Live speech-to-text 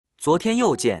昨天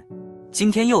又见，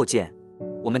今天又见，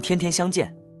我们天天相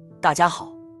见。大家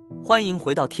好，欢迎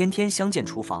回到天天相见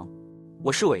厨房，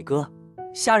我是伟哥。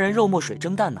虾仁肉末水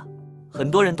蒸蛋呢，很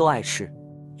多人都爱吃，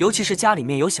尤其是家里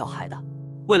面有小孩的，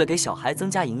为了给小孩增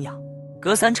加营养，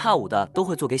隔三差五的都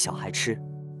会做给小孩吃。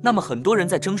那么很多人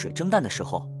在蒸水蒸蛋的时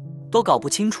候，都搞不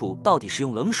清楚到底是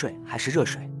用冷水还是热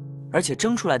水，而且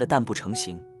蒸出来的蛋不成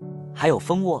形，还有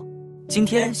蜂窝。今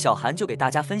天小韩就给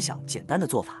大家分享简单的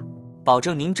做法，保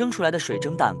证您蒸出来的水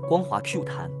蒸蛋光滑 Q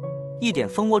弹，一点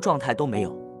蜂窝状态都没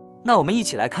有。那我们一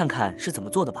起来看看是怎么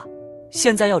做的吧。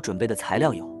现在要准备的材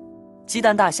料有鸡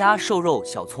蛋、大虾、瘦肉、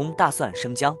小葱、大蒜、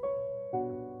生姜。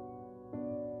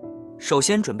首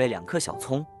先准备2颗小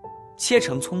葱，切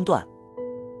成葱段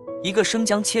；1个生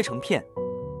姜切成片，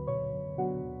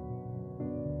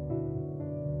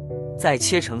再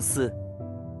切成丝，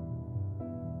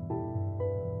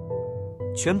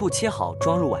全部切好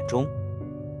装入碗中。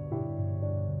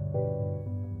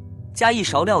加1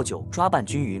勺料酒，抓拌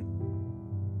均匀，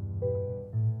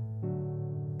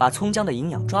把葱姜的营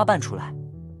养抓拌出来。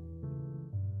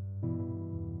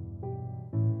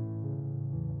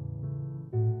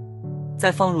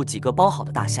再放入几个剥好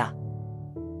的大虾，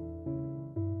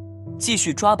继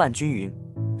续抓拌均匀，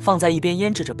放在一边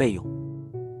腌制着备用。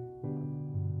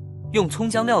用葱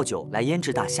姜料酒来腌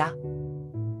制大虾，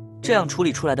这样处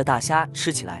理出来的大虾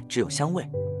吃起来只有香味，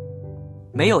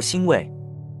没有腥味。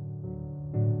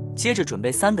接着准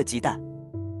备3个鸡蛋，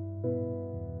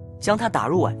将它打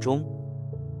入碗中，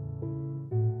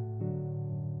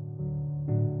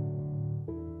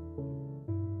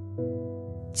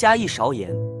加1勺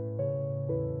盐。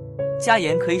加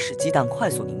盐可以使鸡蛋快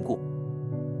速凝固，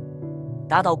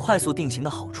达到快速定型的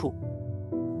好处，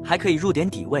还可以入点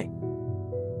底味，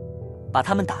把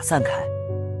它们打散开。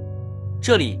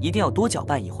这里一定要多搅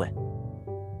拌一会，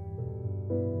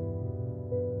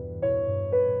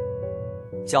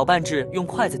搅拌至用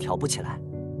筷子挑拨起来，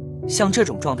像这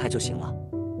种状态就行了。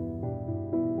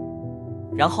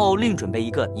然后另准备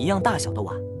1个一样大小的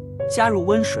碗，加入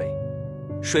温水，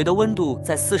水的温度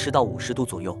在40到50度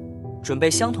左右。准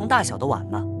备相同大小的碗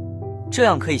呢，这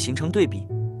样可以形成对比。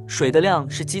水的量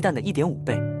是鸡蛋的1.5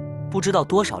倍，不知道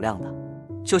多少量的，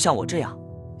就像我这样，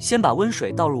先把温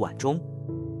水倒入碗中，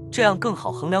这样更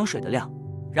好衡量水的量，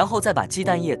然后再把鸡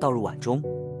蛋液倒入碗中，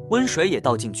温水也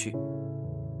倒进去，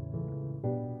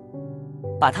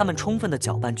把它们充分的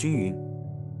搅拌均匀，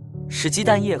使鸡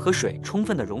蛋液和水充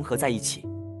分的融合在一起。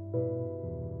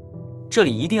这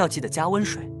里一定要记得加温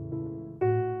水，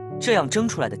这样蒸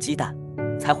出来的鸡蛋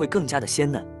才会更加的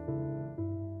鲜嫩。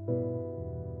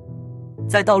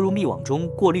再倒入密网中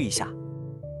过滤一下，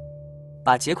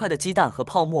把结块的鸡蛋和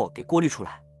泡沫给过滤出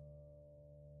来，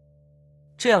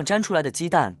这样粘出来的鸡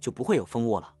蛋就不会有蜂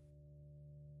窝了。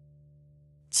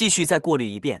继续再过滤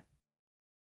一遍，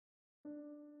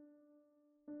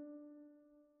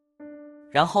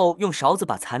然后用勺子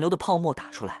把残留的泡沫打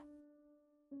出来，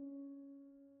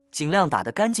尽量打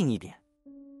得干净一点。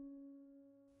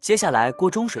接下来锅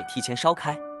中水提前烧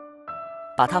开，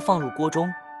把它放入锅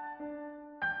中，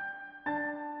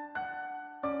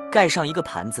盖上1个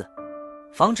盘子，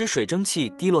防止水蒸气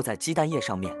滴落在鸡蛋液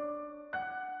上面。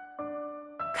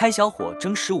开小火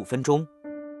蒸15分钟，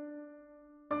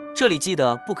这里记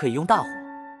得不可以用大火，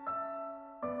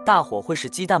大火会使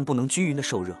鸡蛋不能均匀的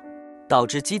受热，导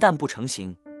致鸡蛋不成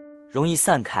形，容易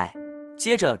散开。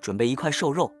接着准备1块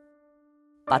瘦肉，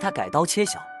把它改刀切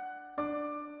小，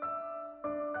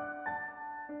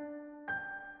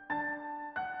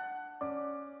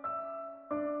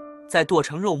再剁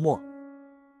成肉末，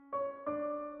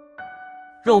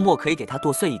肉末可以给它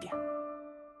剁碎一点。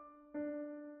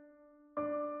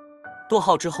剁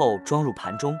好之后装入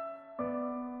盘中，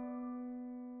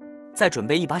再准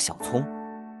备1把小葱，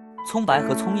葱白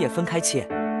和葱叶分开切，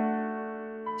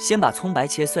先把葱白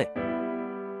切碎，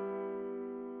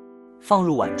放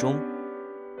入碗中，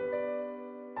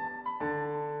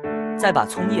再把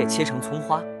葱叶切成葱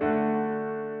花，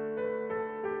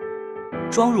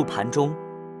装入盘中。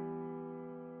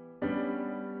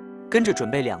跟着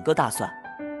准备2个大蒜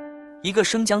，1个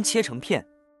生姜切成片，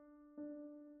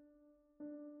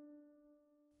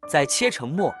再切成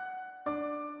末，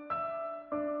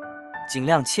尽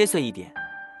量切碎一点，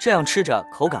这样吃着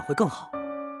口感会更好。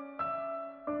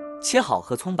切好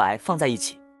和葱白放在一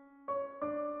起。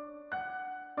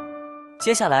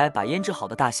接下来把腌制好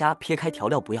的大虾撇开调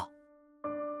料不要，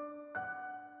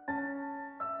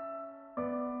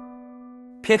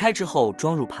撇开之后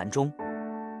装入盘中。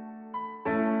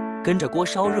跟着锅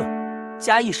烧热，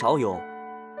加1勺油，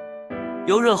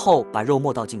油热后把肉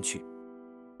末倒进去，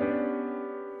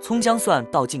葱姜蒜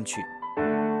倒进去，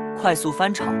快速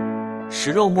翻炒，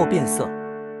使肉末变色，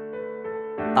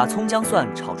把葱姜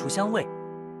蒜炒出香味，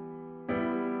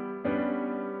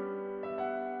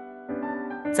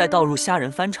再倒入虾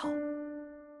仁翻炒，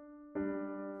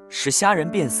使虾仁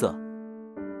变色。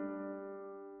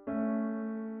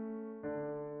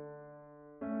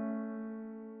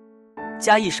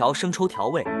加1勺生抽调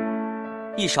味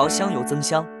，1勺香油增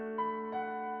香，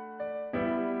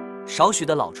少许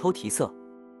的老抽提色，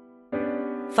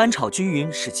翻炒均匀，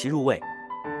使其入味。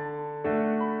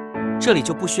这里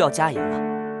就不需要加盐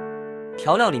了，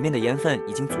调料里面的盐分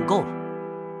已经足够了。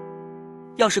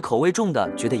要是口味重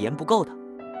的觉得盐不够的，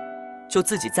就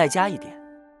自己再加一点。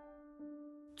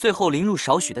最后淋入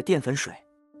少许的淀粉水，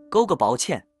勾个薄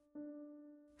芡，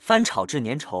翻炒至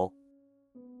粘稠。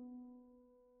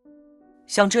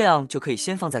像这样就可以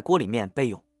先放在锅里面备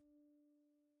用。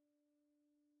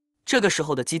这个时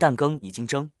候的鸡蛋羹已经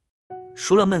蒸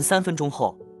熟了，焖3分钟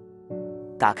后，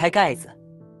打开盖子，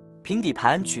平底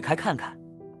盘取开看看，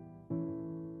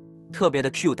特别的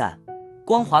Q 弹，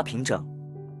光滑平整，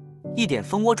一点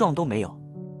蜂窝状都没有。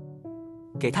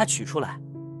给它取出来，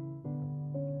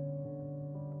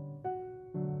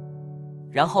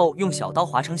然后用小刀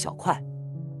划成小块。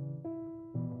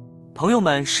朋友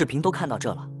们，视频都看到这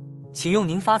了，请用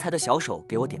您发财的小手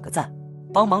给我点个赞，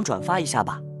帮忙转发一下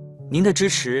吧，您的支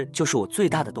持就是我最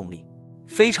大的动力，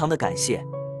非常的感谢。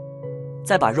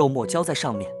再把肉末浇在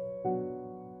上面，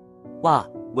哇，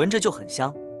闻着就很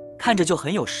香，看着就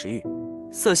很有食欲，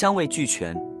色香味俱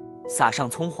全，撒上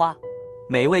葱花，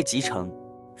美味极成，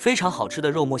非常好吃的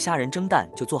肉末虾仁蒸蛋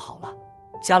就做好了。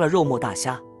加了肉末大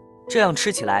虾，这样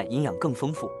吃起来营养更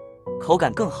丰富，口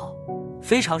感更好，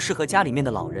非常适合家里面的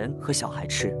老人和小孩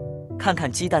吃。看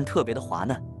看鸡蛋特别的滑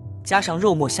嫩，加上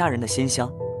肉末虾仁的鲜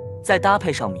香，再搭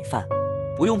配上米饭，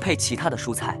不用配其他的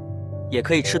蔬菜，也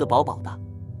可以吃得饱饱的。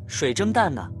水蒸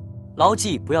蛋呢，牢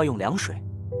记不要用凉水，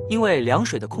因为凉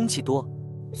水的空气多，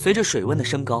随着水温的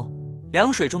升高，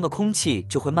凉水中的空气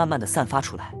就会慢慢的散发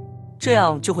出来，这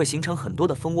样就会形成很多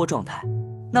的蜂窝状态。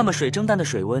那么水蒸蛋的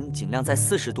水温尽量在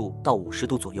40度到50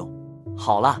度左右。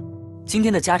好了，今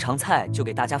天的家常菜就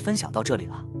给大家分享到这里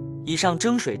了。以上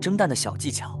蒸水蒸蛋的小技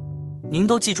巧，您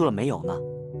都记住了没有呢？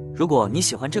如果你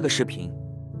喜欢这个视频，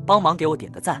帮忙给我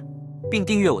点个赞，并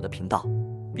订阅我的频道，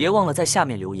别忘了在下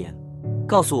面留言，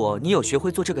告诉我你有学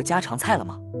会做这个家常菜了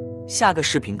吗？下个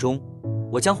视频中，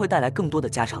我将会带来更多的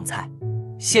家常菜。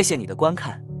谢谢你的观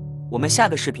看，我们下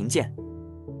个视频见。